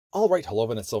All right, hello,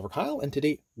 and it's Silver Kyle, and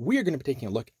today we are going to be taking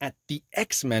a look at the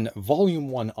X-Men Volume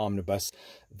 1 Omnibus.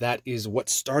 That is what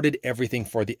started everything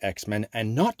for the X-Men,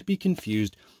 and not to be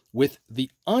confused with the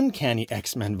Uncanny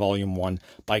X-Men Volume 1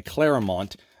 by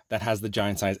Claremont that has the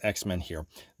giant-size X-Men here.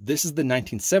 This is the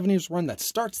 1970s run that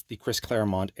starts the Chris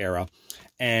Claremont era,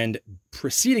 and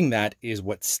preceding that is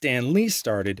what Stan Lee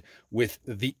started with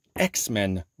the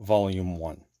X-Men Volume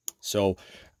 1. So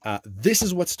this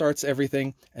is what starts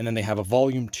everything, and then they have a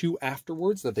volume 2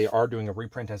 afterwards that they are doing a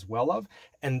reprint as well of,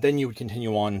 and then you would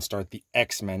continue on and start the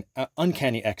X-Men,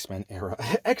 Uncanny X-Men era.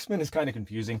 X-Men is kind of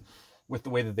confusing with the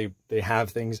way that they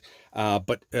have things,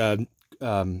 but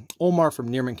Omar from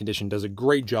Near Mint Condition does a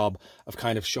great job of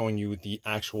kind of showing you the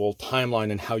actual timeline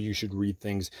and how you should read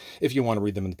things if you want to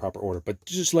read them in the proper order, but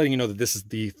just letting you know that this is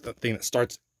the thing that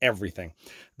starts everything.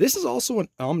 This is also an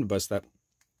omnibus that,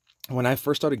 when I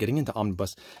first started getting into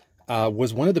omnibus,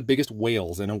 was one of the biggest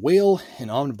whales. And a whale in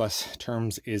omnibus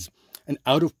terms is an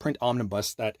out-of-print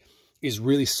omnibus that is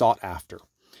really sought after.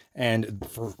 And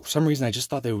for some reason, I just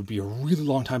thought there would be a really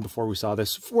long time before we saw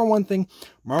this. For one thing,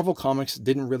 Marvel Comics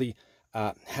didn't really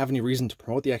have any reason to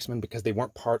promote the X-Men because they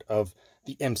weren't part of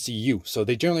the MCU. So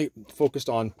they generally focused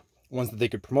on ones that they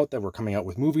could promote that were coming out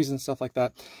with movies and stuff like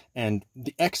that. And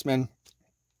the X-Men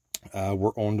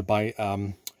were owned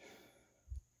by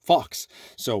Fox,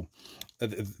 so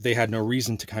they had no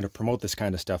reason to kind of promote this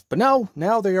kind of stuff. But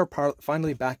now they are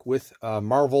finally back with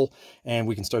Marvel, and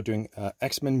we can start doing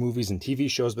X-Men movies and TV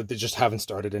shows, but they just haven't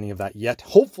started any of that yet.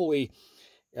 Hopefully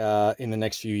in the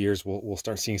next few years we'll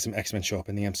start seeing some X-Men show up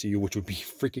in the MCU, which would be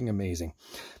freaking amazing.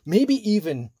 Maybe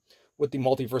even with the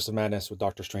Multiverse of Madness with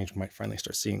Doctor Strange, we might finally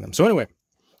start seeing them. So anyway,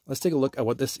 let's take a look at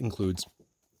what this includes.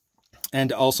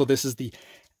 And also, this is the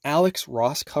Alex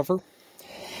Ross cover.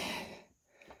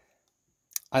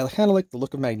 I kind of like the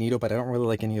look of Magneto, but I don't really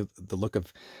like any of the look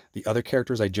of the other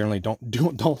characters. I generally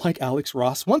don't like Alex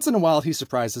Ross. Once in a while, he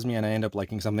surprises me and I end up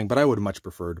liking something, but I would have much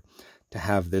preferred to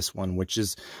have this one, which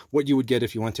is what you would get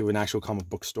if you went to an actual comic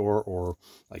book store, or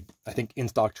like, I think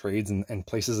in-stock trades and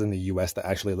places in the US that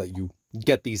actually let you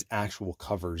get these actual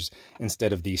covers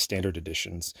instead of these standard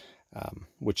editions,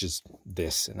 which is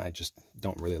this, and I just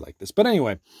don't really like this. But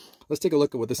anyway, let's take a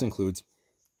look at what this includes.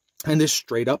 And this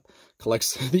straight up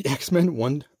collects the X-Men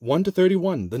 1 to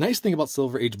 31. The nice thing about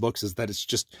Silver Age books is that it's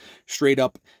just straight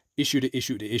up issue to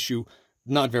issue to issue.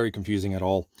 Not very confusing at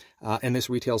all. And this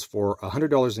retails for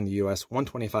 $100 in the US,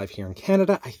 $125 here in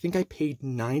Canada. I think I paid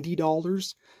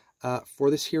 $90 for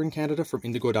this here in Canada from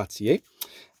indigo.ca.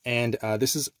 And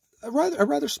this is a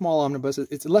rather small omnibus.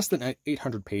 It's less than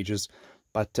 800 pages,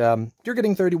 but you're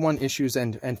getting 31 issues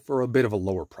and for a bit of a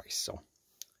lower price. So,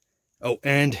 oh,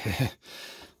 and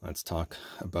let's talk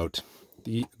about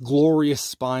the glorious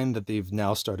spine that they've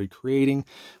now started creating,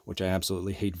 which I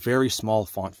absolutely hate. Very small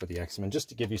font for the X-Men, just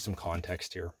to give you some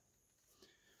context here.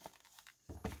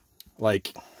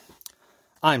 Like,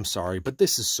 I'm sorry, but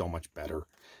this is so much better.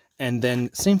 And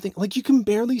then, same thing, like, you can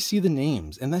barely see the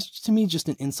names, and that's, to me, just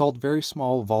an insult. Very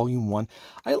small, volume 1.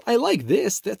 I like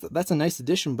this. That's a nice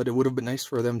addition, but it would have been nice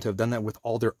for them to have done that with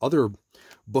all their other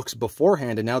books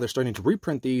beforehand, and now they're starting to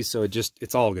reprint these, so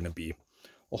it's all going to be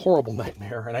a horrible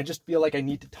nightmare. And I just feel like I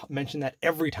need to mention that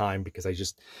every time because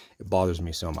it bothers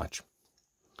me so much.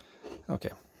 Okay.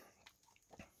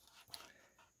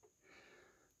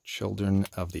 Children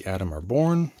of the Atom are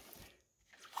born.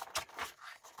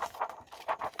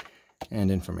 And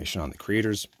information on the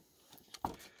creators.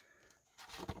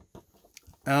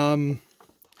 The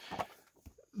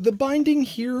binding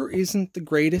here isn't the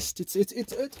greatest.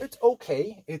 It's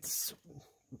okay. It's,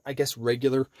 I guess,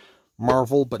 regular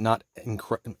Marvel, but not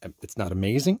it's not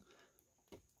amazing.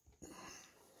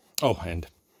 Oh, and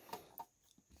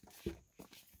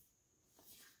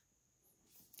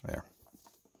there.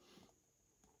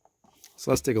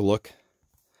 So let's take a look.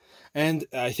 And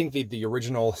I think the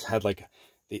original had like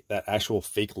that actual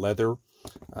fake leather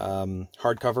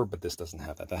hardcover, but this doesn't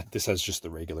have that. This has just the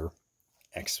regular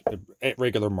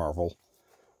Marvel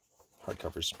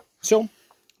hardcovers. So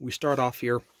we start off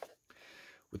here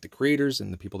with the creators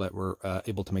and the people that were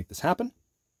able to make this happen.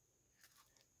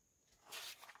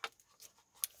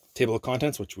 Table of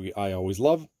contents, which I always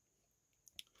love,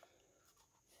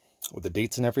 with the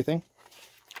dates and everything.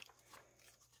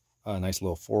 A nice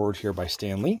little forward here by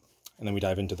Stan Lee. And then we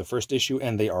dive into the first issue,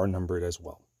 and they are numbered as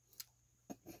well.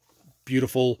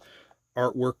 Beautiful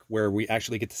artwork where we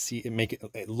actually get to see it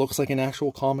it looks like an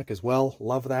actual comic as well.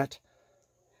 Love that.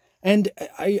 And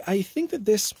I think that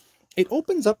it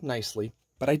opens up nicely,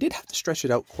 but I did have to stretch it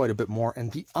out quite a bit more,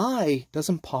 and the eye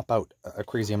doesn't pop out a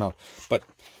crazy amount. But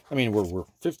I mean, we're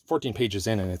 14 pages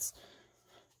in, and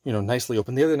you know, nicely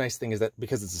open. The other nice thing is that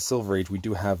because it's a Silver Age, we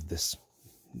do have this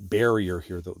barrier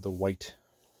here, the white,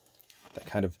 that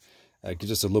kind of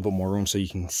gives us a little bit more room so you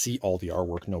can see all the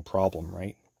artwork, no problem,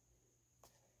 right?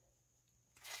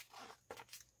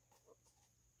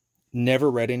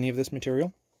 Never read any of this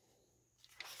material,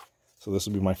 so this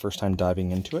will be my first time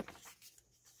diving into it.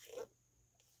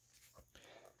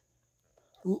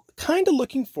 Kind of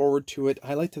looking forward to it.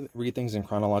 I like to read things in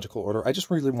chronological order. I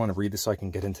just really want to read this so I can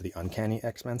get into the Uncanny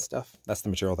X-Men stuff. That's the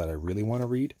material that I really want to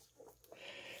read.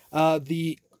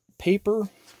 The paper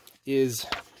is,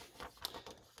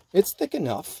 it's thick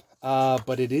enough,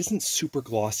 but it isn't super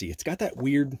glossy. It's got that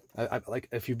weird, like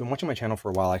if you've been watching my channel for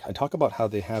a while, I talk about how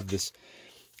they have this,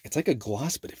 it's like a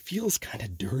gloss, but it feels kind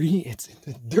of dirty.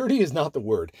 Dirty is not the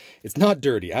word. It's not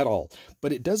dirty at all,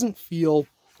 but it doesn't feel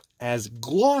as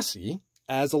glossy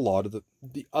as a lot of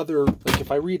the other, like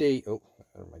if I read a, oh,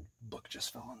 my book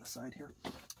just fell on the side here.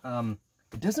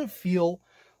 It doesn't feel,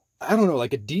 I don't know,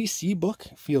 like a DC book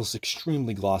feels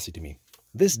extremely glossy to me.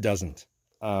 This doesn't.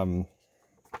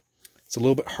 It's a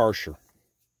little bit harsher.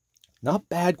 Not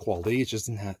bad quality, it just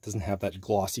doesn't have that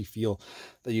glossy feel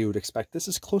that you would expect. This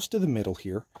is close to the middle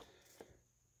here.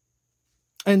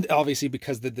 And obviously,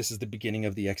 because this is the beginning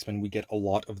of the X-Men, we get a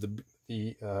lot of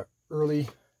the early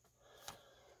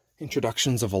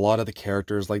introductions of a lot of the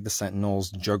characters, like the Sentinels.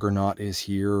 Juggernaut is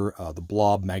here, the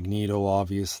Blob, Magneto,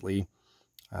 obviously.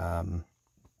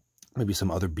 Maybe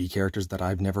some other B characters that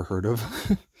I've never heard of.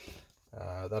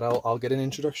 That I'll get an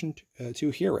introduction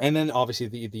to here. And then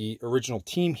obviously the original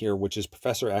team here, which is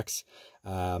Professor X,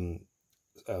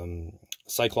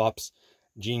 Cyclops,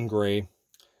 Jean Grey,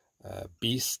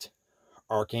 Beast,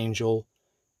 Archangel,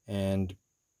 and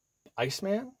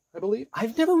Iceman, I believe.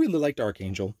 I've never really liked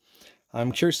Archangel.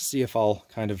 I'm curious to see if I'll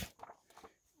kind of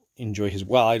enjoy his,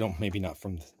 well, I don't, maybe not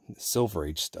from the Silver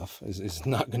Age stuff. Is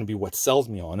not going to be what sells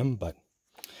me on him, but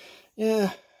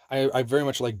yeah, I very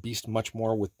much like Beast much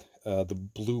more with the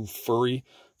blue furry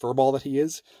furball that he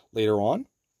is later on.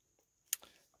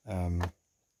 Because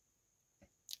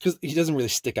he doesn't really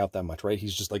stick out that much, right?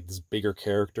 He's just like this bigger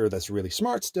character that's really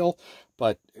smart still,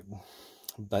 but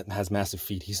has massive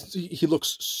feet. He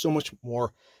looks so much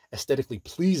more aesthetically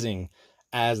pleasing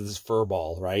as this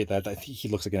furball, right? That he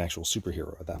looks like an actual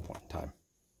superhero at that point in time.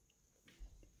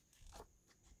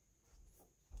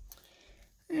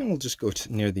 And we'll just go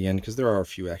to near the end because there are a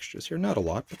few extras here. Not a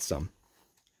lot, but some.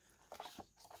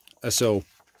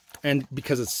 And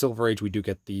because it's Silver Age, we do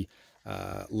get the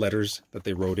letters that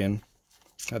they wrote in.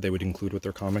 They would include with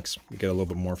their comics. We get a little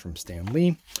bit more from Stan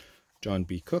Lee, John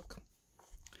B. Cook,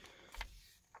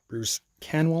 Bruce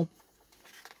Canwell,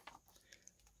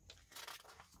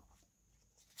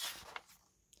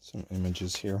 some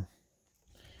images here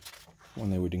when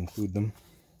they would include them.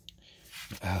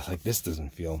 Like this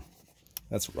doesn't feel,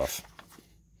 that's rough.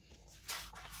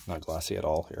 Not glossy at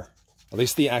all here. At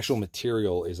least the actual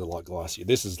material is a lot glossier.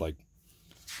 This is like,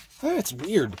 it's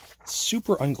weird.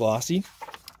 Super unglossy,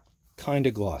 kind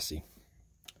of glossy.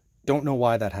 Don't know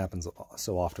why that happens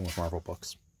so often with Marvel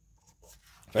books.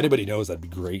 If anybody knows, that'd be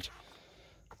great.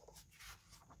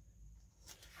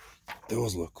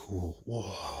 Those look cool.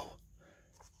 Whoa.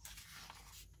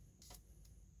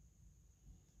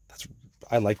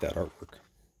 I like that artwork.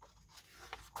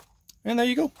 And there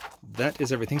you go. That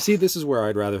is everything. See, this is where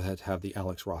I'd rather have the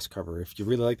Alex Ross cover. If you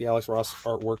really like the Alex Ross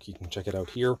artwork, you can check it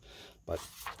out here, but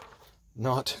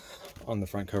not on the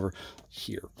front cover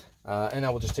here. And I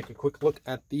will just take a quick look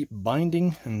at the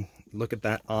binding and look at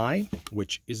that eye,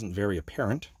 which isn't very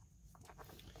apparent.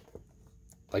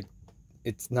 Like,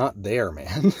 it's not there,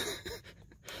 man.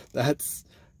 That's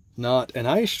not, and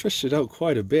I stretched it out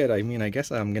quite a bit. I mean, I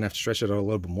guess I'm gonna have to stretch it out a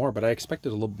little bit more, but I expected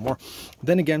a little bit more.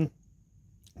 Then again,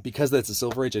 because that's a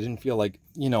Silver Age, I didn't feel like,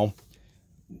 you know,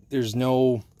 there's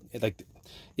no, like,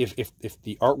 if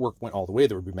the artwork went all the way,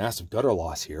 there would be massive gutter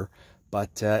loss here,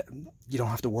 but you don't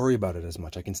have to worry about it as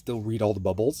much. I can still read all the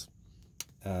bubbles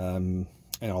and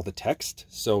all the text,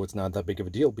 so it's not that big of a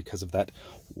deal because of that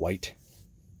white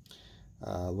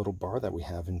little bar that we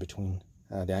have in between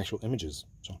the actual images.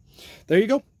 So there you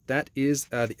go. That is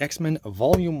the X-Men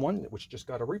Volume 1, which just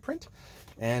got a reprint.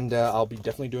 And I'll be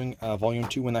definitely doing Volume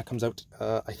 2 when that comes out.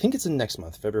 I think it's in next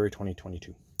month, February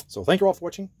 2022. So thank you all for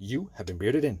watching. You have been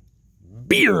bearded in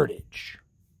Beardage.